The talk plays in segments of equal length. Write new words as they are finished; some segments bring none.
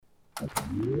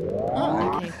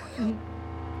Oh, okay.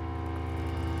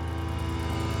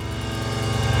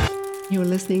 You're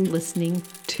listening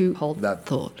to Hold That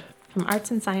Thought from Arts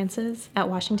and Sciences at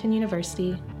Washington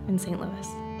University in St. Louis.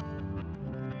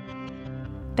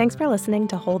 Thanks for listening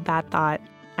to Hold That Thought.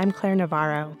 I'm Claire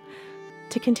Navarro.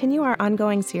 To continue our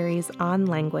ongoing series on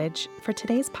language, for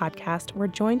today's podcast, we're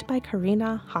joined by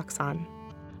Karina Hoxon.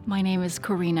 My name is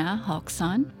Karina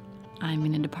Hoxon. I'm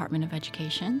in the Department of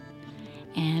Education,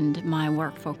 and my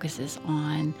work focuses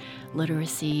on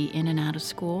literacy in and out of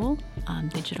school,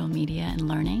 digital media and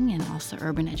learning, and also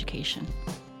urban education.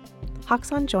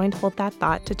 Hoxon joined Hold That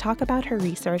Thought to talk about her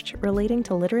research relating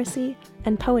to literacy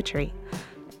and poetry.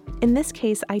 In this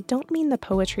case, I don't mean the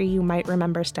poetry you might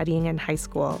remember studying in high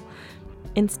school.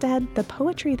 Instead, the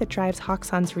poetry that drives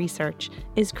Hoxon's research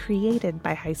is created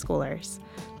by high schoolers.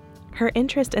 Her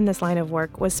interest in this line of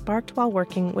work was sparked while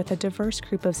working with a diverse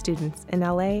group of students in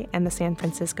LA and the San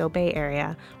Francisco Bay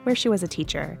Area, where she was a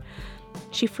teacher.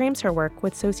 She frames her work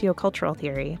with sociocultural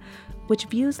theory, which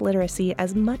views literacy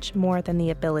as much more than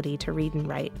the ability to read and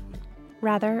write.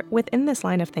 Rather, within this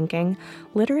line of thinking,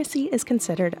 literacy is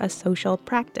considered a social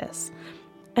practice.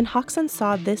 And Hoxon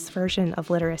saw this version of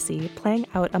literacy playing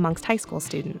out amongst high school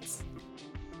students.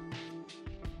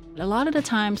 A lot of the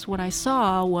times what I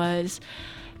saw was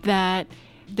that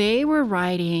they were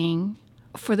writing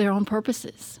for their own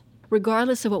purposes,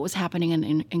 regardless of what was happening in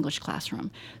an English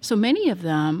classroom. So many of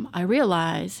them, I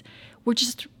realized, were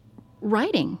just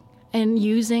writing and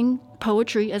using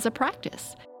poetry as a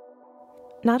practice.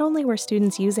 Not only were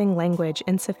students using language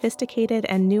in sophisticated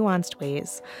and nuanced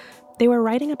ways, they were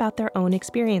writing about their own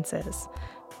experiences.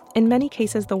 In many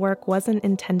cases, the work wasn't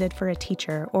intended for a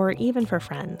teacher or even for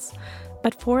friends,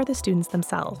 but for the students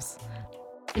themselves.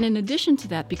 And in addition to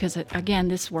that, because, again,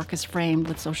 this work is framed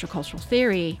with social cultural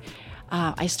theory,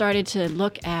 I started to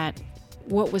look at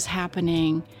what was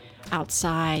happening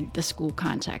outside the school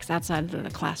context, outside of the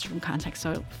classroom context.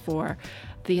 So for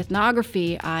the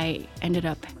ethnography, I ended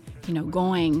up,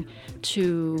 going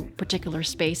to particular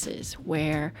spaces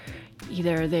where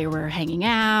either they were hanging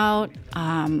out,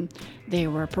 they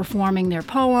were performing their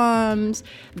poems,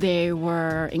 they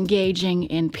were engaging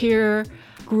in peer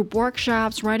group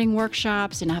workshops, writing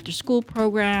workshops, and after-school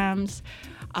programs,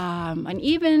 and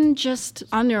even just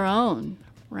on their own,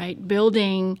 right,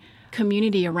 building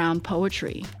community around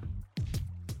poetry.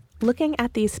 Looking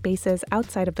at these spaces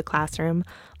outside of the classroom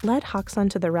led Hoxon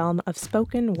to the realm of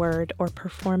spoken word or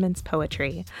performance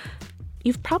poetry.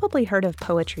 You've probably heard of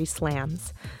poetry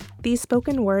slams. These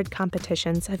spoken word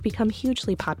competitions have become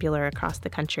hugely popular across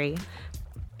the country.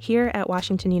 Here at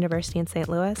Washington University in St.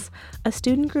 Louis, a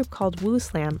student group called Woo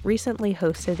Slam recently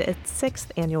hosted its 6th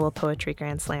annual Poetry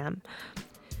Grand Slam.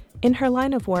 In her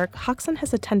line of work, Hoxon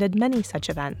has attended many such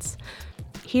events.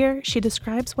 Here, she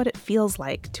describes what it feels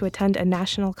like to attend a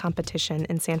national competition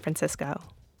in San Francisco.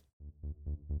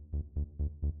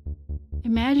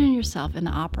 Imagine yourself in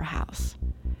the Opera House.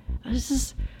 This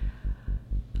is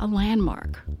a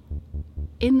landmark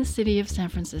in the city of San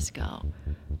Francisco.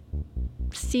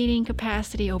 Seating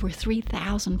capacity over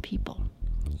 3,000 people.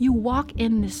 You walk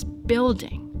in this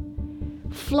building,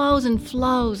 flows and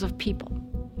flows of people,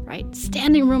 right?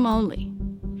 Standing room only.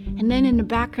 And then in the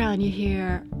background, you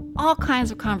hear all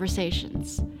kinds of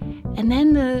conversations. And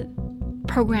then the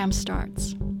program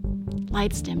starts.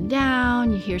 Lights dim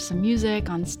down, you hear some music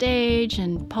on stage,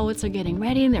 and poets are getting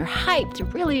ready, and they're hyped. They're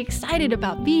really excited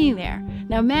about being there.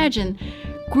 Now imagine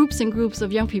groups and groups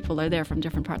of young people are there from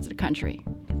different parts of the country.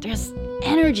 There's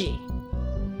energy.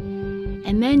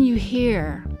 And then you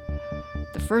hear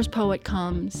the first poet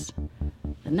comes,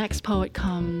 the next poet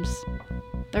comes,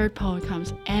 third poet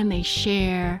comes, and they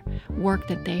share work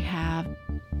that they have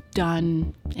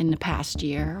done in the past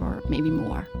year or maybe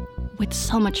more with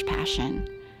so much passion.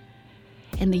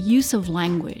 And the use of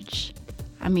language,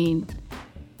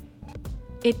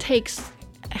 it takes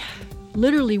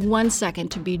literally 1 second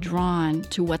to be drawn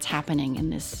to what's happening in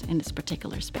this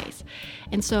particular space.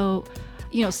 And so,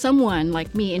 someone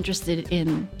like me interested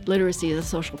in literacy as a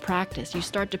social practice, you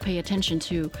start to pay attention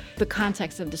to the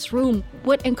context of this room,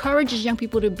 what encourages young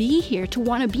people to be here, to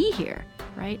want to be here,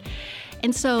 right?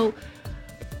 And so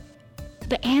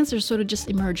the answers sort of just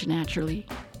emerge naturally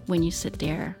when you sit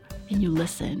there and you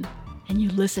listen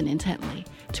intently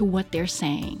to what they're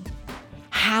saying,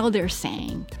 how they're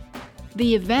saying.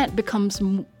 The event becomes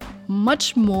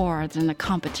much more than a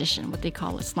competition, what they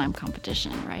call a slam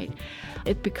competition, right?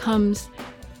 It becomes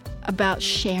about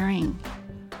sharing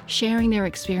their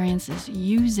experiences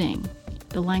using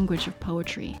the language of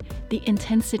poetry, the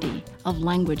intensity of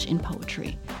language in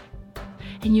poetry.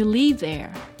 And you leave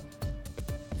there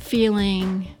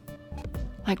feeling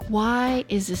Like, why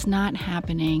is this not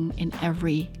happening in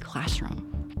every classroom?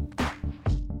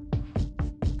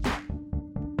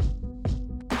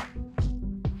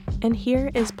 And here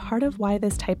is part of why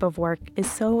this type of work is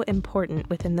so important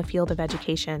within the field of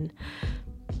education.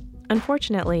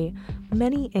 Unfortunately,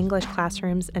 many English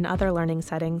classrooms and other learning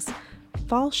settings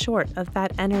fall short of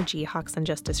that energy Hoxon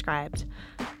just described.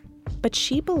 But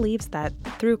she believes that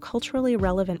through culturally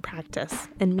relevant practice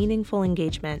and meaningful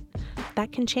engagement,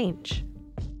 that can change.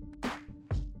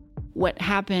 What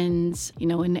happens,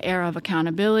 in the era of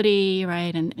accountability,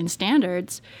 right, and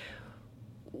standards,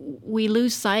 we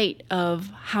lose sight of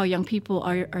how young people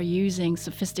are using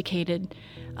sophisticated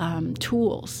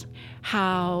tools,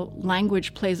 how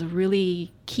language plays a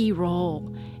really key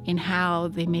role in how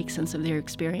they make sense of their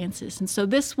experiences. And so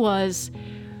this was,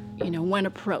 one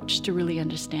approach to really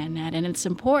understand that. And it's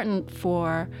important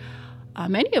for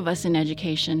many of us in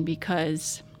education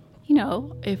because,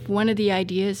 if one of the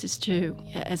ideas is to,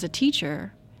 as a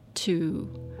teacher, to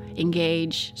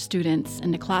engage students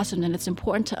in the classroom, then it's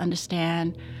important to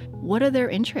understand what are their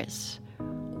interests,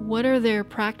 what are their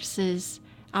practices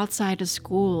outside of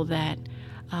school that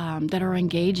are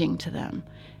engaging to them.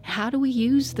 How do we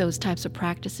use those types of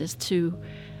practices to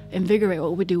invigorate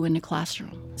what we do in the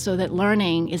classroom so that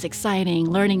learning is exciting,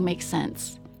 learning makes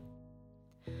sense?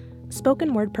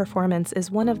 Spoken word performance is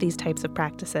one of these types of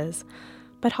practices.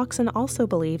 But Hoxon also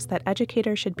believes that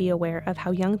educators should be aware of how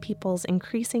young people's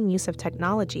increasing use of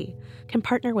technology can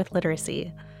partner with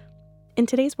literacy. In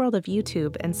today's world of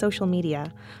YouTube and social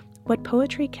media, what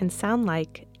poetry can sound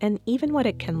like, and even what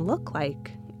it can look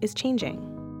like, is changing.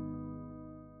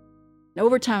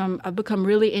 Over time, I've become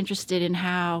really interested in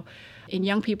in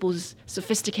young people's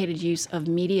sophisticated use of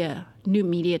media, new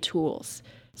media tools.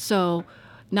 So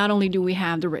not only do we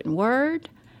have the written word,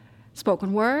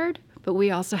 spoken word, but we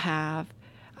also have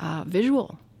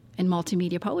visual and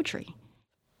multimedia poetry.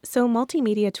 So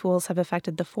multimedia tools have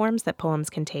affected the forms that poems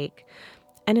can take,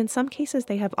 and in some cases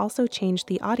they have also changed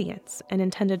the audience and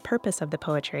intended purpose of the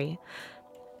poetry.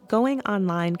 Going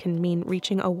online can mean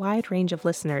reaching a wide range of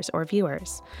listeners or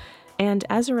viewers, and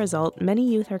as a result,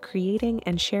 many youth are creating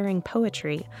and sharing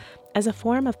poetry as a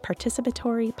form of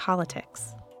participatory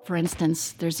politics. For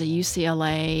instance, there's a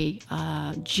UCLA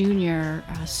junior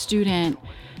student,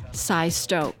 Cy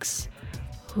Stokes,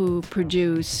 who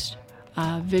produced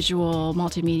visual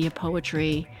multimedia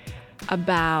poetry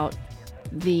about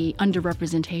the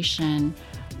underrepresentation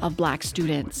of Black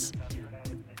students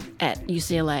at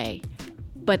UCLA.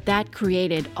 But that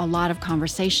created a lot of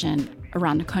conversation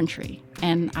around the country,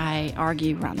 and I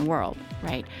argue around the world,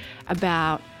 right,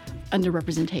 about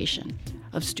underrepresentation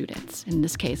of students, in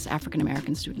this case, African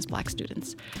American students, Black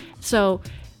students. So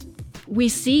we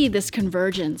see this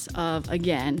convergence of,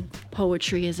 again,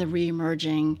 poetry as a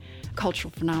reemerging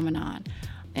cultural phenomenon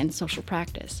and social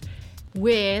practice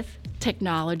with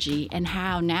technology, and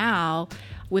how now,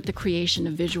 with the creation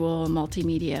of visual and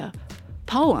multimedia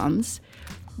poems,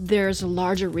 there's a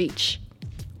larger reach.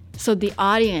 So the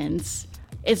audience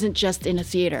isn't just in a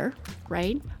theater,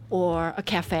 right, or a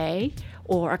cafe,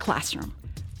 or a classroom.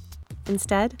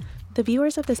 Instead, the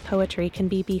viewers of this poetry can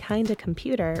be behind a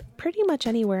computer pretty much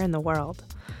anywhere in the world.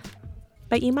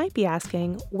 But you might be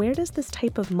asking, where does this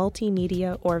type of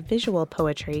multimedia or visual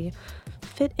poetry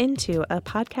fit into a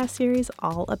podcast series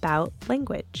all about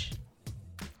language?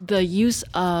 The use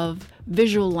of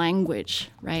visual language,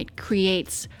 right,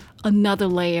 creates another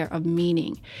layer of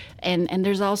meaning. And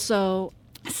there's also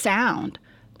sound,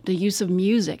 the use of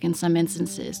music in some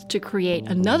instances, to create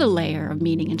another layer of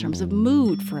meaning in terms of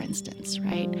mood, for instance,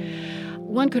 right?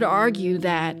 One could argue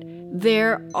that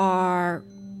there are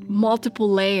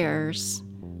multiple layers,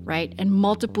 right, and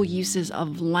multiple uses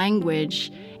of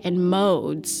language and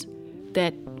modes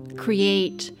that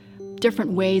create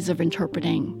different ways of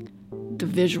interpreting the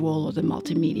visual or the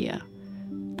multimedia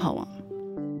poem.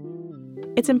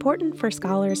 It's important for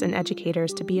scholars and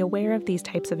educators to be aware of these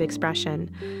types of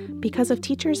expression, because if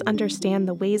teachers understand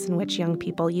the ways in which young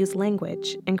people use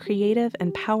language in creative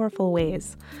and powerful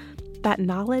ways, that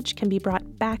knowledge can be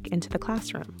brought back into the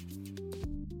classroom.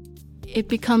 It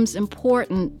becomes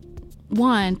important,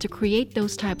 one, to create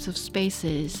those types of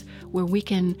spaces where we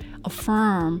can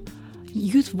affirm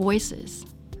youth voices,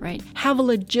 right? Have a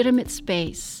legitimate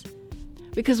space,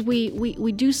 because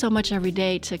we do so much every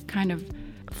day to kind of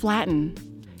flatten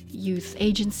youth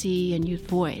agency and youth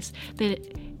voice that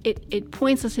it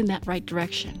points us in that right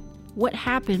direction. What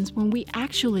happens when we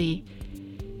actually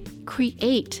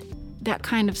create that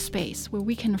kind of space where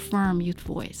we can affirm youth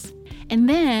voice? And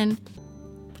then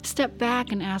step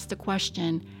back and ask the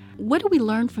question, what do we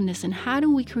learn from this, and how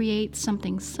do we create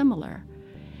something similar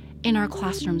in our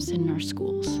classrooms, in our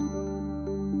schools.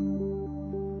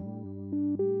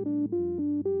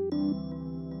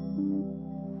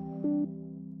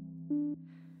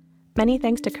 Many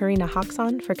thanks to Karina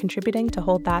Hoxon for contributing to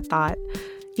Hold That Thought.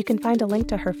 You can find a link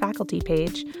to her faculty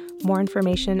page, more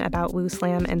information about Woo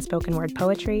Slam and spoken word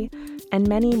poetry, and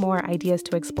many more ideas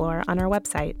to explore on our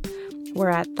website. We're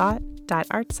at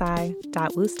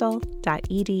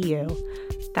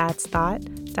thought.artsci.woostel.edu. That's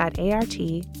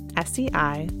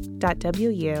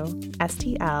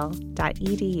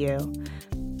thought.artsci.wustl.edu.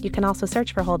 You can also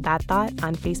search for Hold That Thought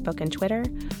on Facebook and Twitter,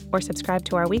 or subscribe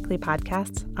to our weekly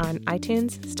podcasts on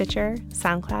iTunes, Stitcher,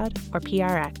 SoundCloud, or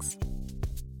PRX.